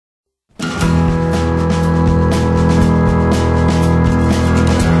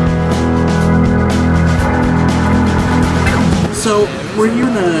we're here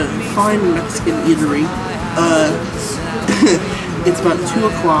in a fine Mexican eatery. It's about 2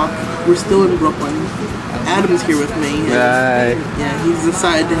 o'clock. We're still in Brooklyn. Adam's here with me. Right. Yeah, he's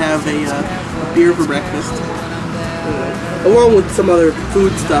decided to have a beer for breakfast, along with some other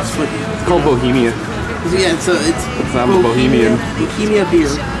food stuff. But It's called Bohemia. yeah, it's I'm a Bohemian. Bohemia beer,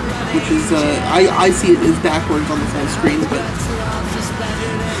 which is I see it as backwards on the full screen, but.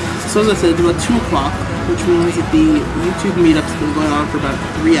 So as I said, it's about 2 o'clock, which means that the YouTube meetup's been going on for about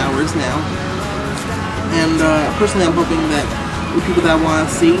 3 hours now. And personally, I'm hoping that the people that I want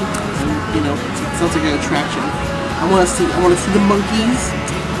to see, and, you know, it sounds like an attraction. I want to see the monkeys.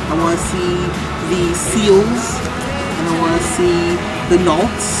 I want to see the seals, and I want to see the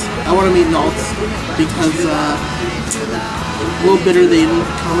Nalts. I want to meet Nalts because a little bitter they didn't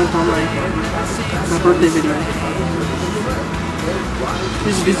comment on my birthday video.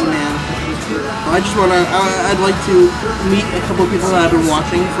 He's a busy man. I'd like to meet a couple of people that I've been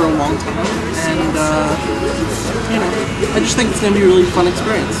watching for a long time, and, you know, I just think it's going to be a really fun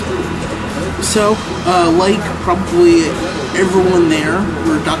experience. So, like probably everyone there,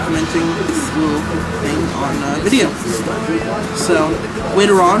 we're documenting this little thing on video. So,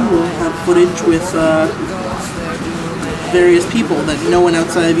 later on, we'll have footage with various people that no one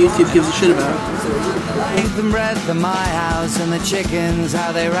outside of YouTube gives a shit about. Eat them bread from my house and the chickens,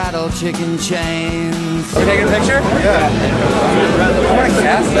 how they rattle chicken chains. Are we taking a picture? Yeah. I want to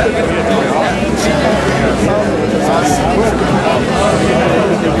cast that.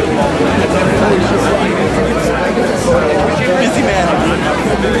 Busy man.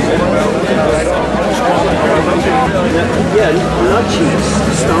 Yeah, nut cheese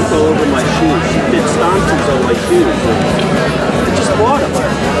stomped all over my shoes. Did stomps on my shoes. I just bought them.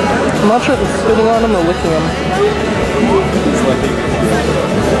 I'm not sure if it's spitting on them or licking them.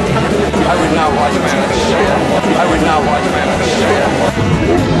 I would not watch my own shit. I would not watch my own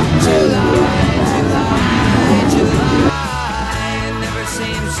shit.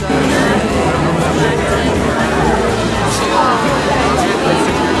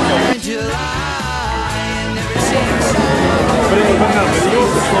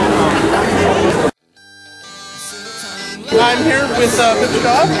 I'm here with Victor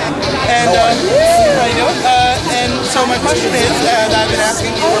and how you doing? And so my question is, that I've been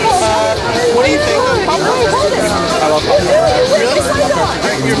asking, what do you think of popcorn? I love popcorn. Really?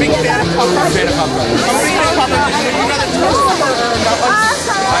 You're a big fan of popcorn? Fan of popcorn. What do you think of popcorn? Would you rather toast them or not?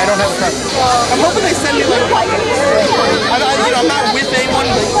 I don't have a preference. I'm hoping they send me like popcorn. I'm not with anyone,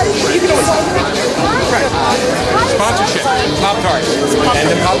 but you can always right. Sponsorship. Pop-Tarts. And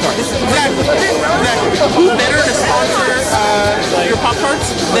the Pop-Tarts. Exactly. Who better to sponsor your Pop-Tarts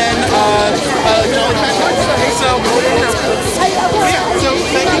than Jolly Fat Tarts? So, you know, yeah, so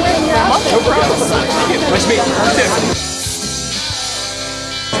thank you very much. No problem. Thank you. Nice to meet you.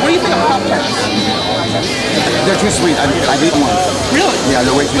 What do you think of Pop-Tarts? They're too sweet. I've eaten one. Really? Yeah,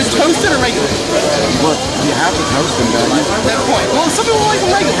 they're way too With sweet. toasted or regular? Well, you have to toast them, don't you? That's the point. Well, some people like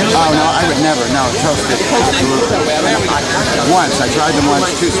them regular. Oh, no, I would never. No, toasted. Toasted? There we go. Once. I tried them once.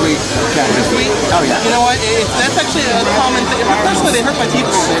 Too sweet. Can't do it. Sweet? Oh, yeah. You know what? That's actually a common thing. Personally, they hurt my teeth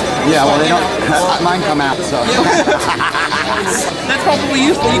a little bit. Yeah, well, they don't. Mine come out, so. That's probably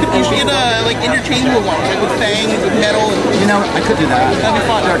useful. You should get like interchangeable ones, like with fangs, with metal. And, You know, I could do that. that'd be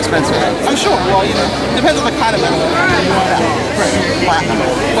fun. They're expensive. I'm sure. Well, you know, depends on the kind of metal. Platinum.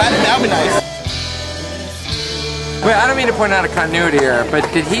 Platinum, that would be nice. Wait, I don't mean to point out a continuity here, but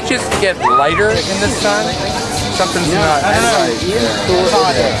did he just get lighter in the sun? Something's not. I don't know.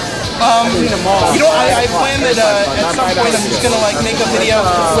 You know, I plan that at some point I'm just gonna like make a video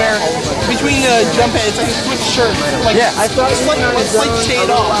where between jump heads I can switch shirts, like Yeah. slight shade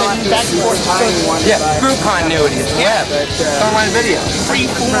off and back and forth. Yeah, through continuity. Yeah, it's online video. Free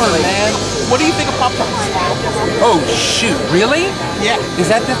form, man. What do you think of Pop-Tarts? Oh shoot, really? Yeah, Is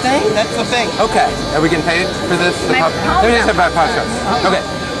that the thing? that's the thing. Okay, are we getting paid for this? Let me just have about Pop-Tarts. Okay,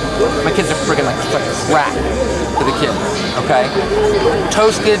 my kids are friggin' like crap for the kids. Okay,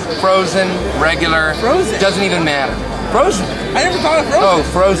 toasted, frozen, regular. Frozen? Doesn't even matter. Frozen. I never thought of frozen. Oh,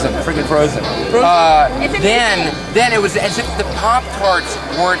 frozen, friggin' frozen. Then it was as if the Pop-Tarts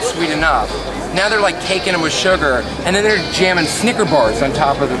weren't sweet enough. Now they're like caking them with sugar, and then they're jamming Snicker bars on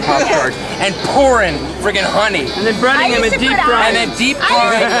top of the Pop-Tarts and pouring friggin' honey. And then breading them and deep frying. And then deep I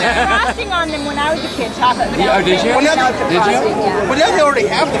frying used to them. put frosting on them when I was a kid, chocolate. Oh, did you? Well, now Did you? Well, now they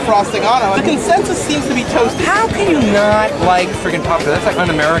already have the frosting on them. The consensus seems to be toasted. How can you not like friggin' Pop-Tarts? That's like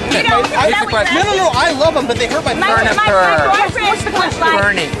un-American. You know, Here's that the question. No, I love them, but they hurt my My throat. boyfriend was like,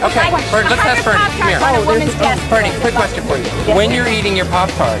 Bernie. Okay, let's ask Bernie. Come here. on a woman's desk. Bernie, quick question for you. When you're eating your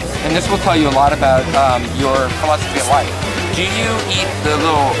Pop-Tarts, and this will tell you a lot about your philosophy of life. Do you eat the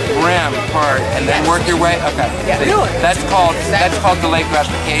little rim part and then work your way? Okay. Yeah. See, that's called delayed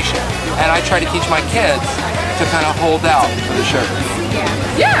gratification. And I try to teach my kids to kind of hold out for the sugar.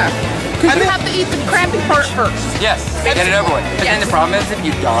 Yeah. Because you have to eat the crappy part first. Yes. Get it over with. But then the problem is, if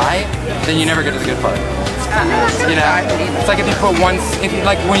you die, then you never get to the good part. You know, it's like if you put when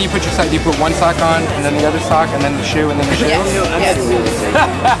you put your sock, you put one sock on, and then the other sock, and then the shoe, and then the shoe. Yes.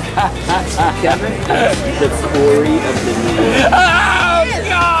 Kevin, the Corey of the new. Oh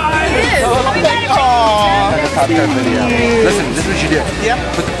God! It is. Pop Tart video. Listen, this is what you do. Yep.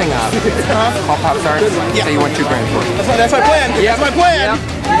 Put the thing on. Call Pop Tart. Yep. Say you want $2 grand for it. That's my plan. Yep. That's my plan.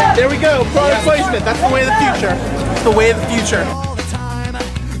 Yep. There we go. Product placement. That's the way of the future. It's the way of the future.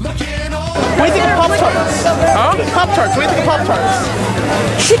 What do you think of Pop-Tarts? Huh? Pop-Tarts. What do you think of Pop-Tarts?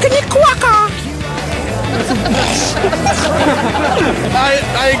 Chickeny quacka.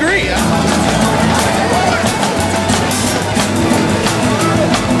 I agree.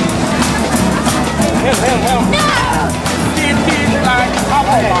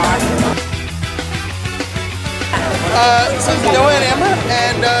 So it's Noah and Amber,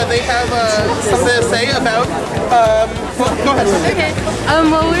 and they have something to say about. Go ahead. Okay.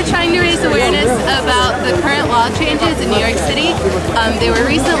 Well, we're trying to raise awareness about the current law changes in New York City. They were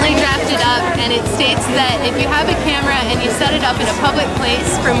recently drafted up, and it states that if you have a camera and you set it up in a public place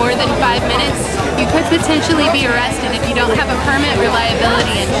for more than 5 minutes, you could potentially be arrested if you don't have a permit or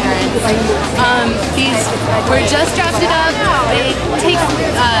liability insurance. These were just drafted up.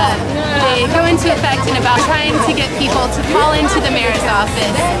 They go into effect in about trying to get people to call into the mayor's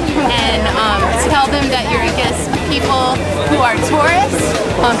office and tell them that you're against people who are tourists,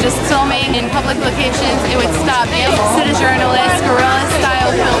 just filming in public locations. It would stop city journalists, guerrilla-style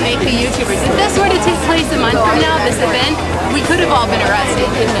filmmaking YouTubers. If this were to take place a month from now, this event, we could have all been arrested.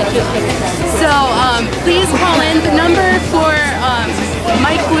 So please call in. The number for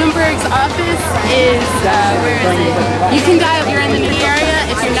Mike Bloomberg's office is, where is it? You can dial if you're in the New York area.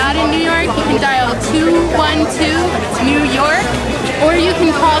 If you're not in New York, you can dial 212 New York, or you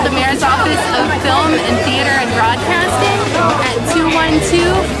can call the Mayor's Office of Film and Theater and Broadcasting at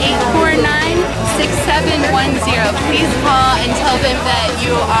 212-849-6710. Please call and tell them that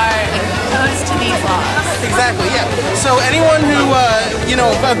you are opposed to these laws. Exactly, yeah. So anyone who,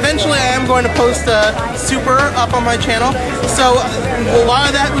 eventually I am going to post Super up on my channel. So a lot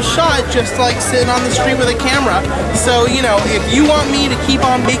of that was shot just like sitting on the street with a camera. So, if you want me to keep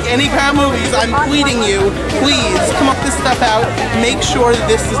on making any kind of movies, I'm pleading you, please come up this stuff out. Make sure that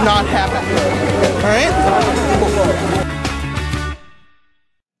this does not happen.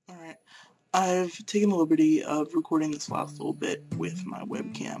 Alright, I've taken the liberty of recording this last little bit with my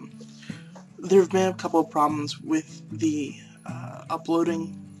webcam. There have been a couple of problems with the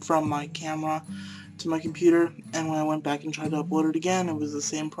uploading from my camera to my computer, and when I went back and tried to upload it again, it was the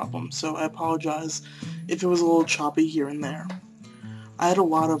same problem. So I apologize if it was a little choppy here and there. I had a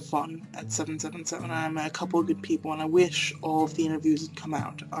lot of fun at 777, and I met a couple of good people, and I wish all of the interviews had come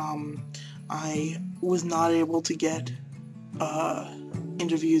out. I was not able to get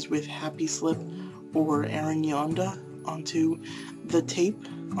interviews with Happy Slip or Aaron Yonda onto the tape,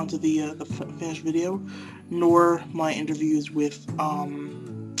 onto the finished video, nor my interviews with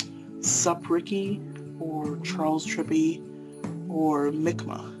Sup Ricky or Charles Trippy or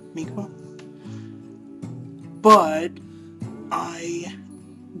Mikma. But I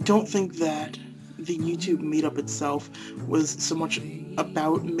don't think that the YouTube meetup itself was so much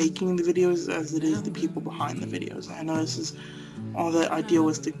about making the videos as it is the people behind the videos. I know this is all that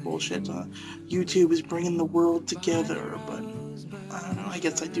idealistic bullshit. YouTube is bringing the world together, but I don't know, I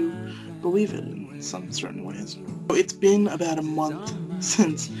guess I do believe it in some certain ways. It's been about a month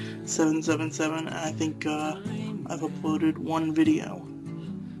since 777, and I think I've uploaded one video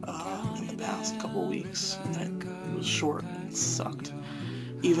in the past couple weeks, and it was short and it sucked.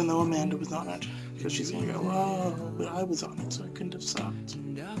 Even though Amanda was on it, because she's gonna go, oh, but I was on it, so it couldn't have sucked.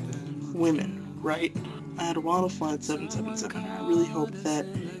 Women, right? I had a lot of fun at 777, and I really hope that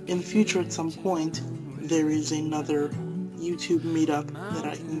in the future at some point there is another YouTube meetup that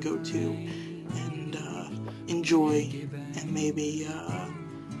I can go to and enjoy, and maybe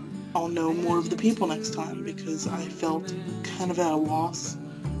I'll know more of the people next time, because I felt kind of at a loss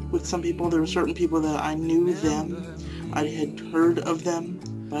with some people. There were certain people that I knew them, I had heard of them,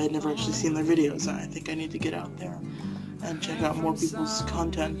 but I had never actually seen their videos, and I think I need to get out there and check out more people's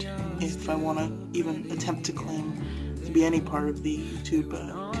content if I want to even attempt to claim to be any part of the YouTube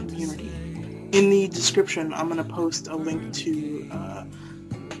community. In the description, I'm going to post a link to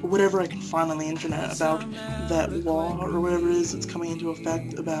whatever I can find on the internet about that law or whatever it is that's coming into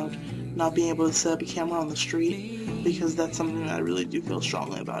effect about not being able to set up a camera on the street, because that's something that I really do feel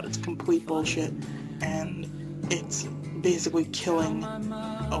strongly about. It's complete bullshit, and it's basically killing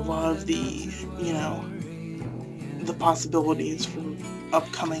a lot of the, you know, the possibilities for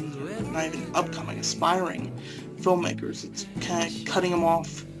upcoming, not even upcoming, aspiring filmmakers. It's kind of cutting them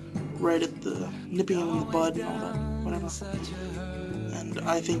off right at the, nipping them in the bud and all that, whatever. And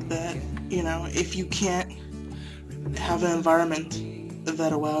I think that, you know, if you can't have an environment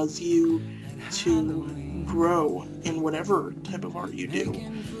that allows you to grow in whatever type of art you do,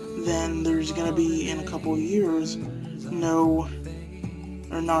 then there's going to be, in a couple of years,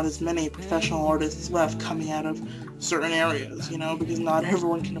 not as many professional artists left coming out of certain areas, you know, because not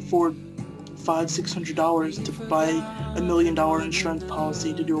everyone can afford $500-600 to buy $1 million insurance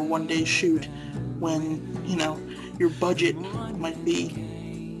policy to do a one-day shoot when, you know, your budget might be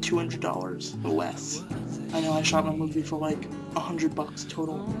 $200 or less. I know I shot my movie for like $100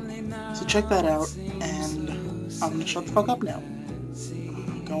 total. So check that out, and I'm gonna shut the fuck up now.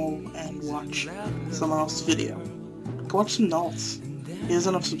 Go and watch someone else's video. Go watch some Nulls. He has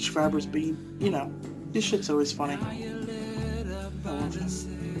enough subscribers, but you know, this shit's always funny. I love him.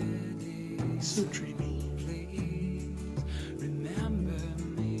 So dreamy.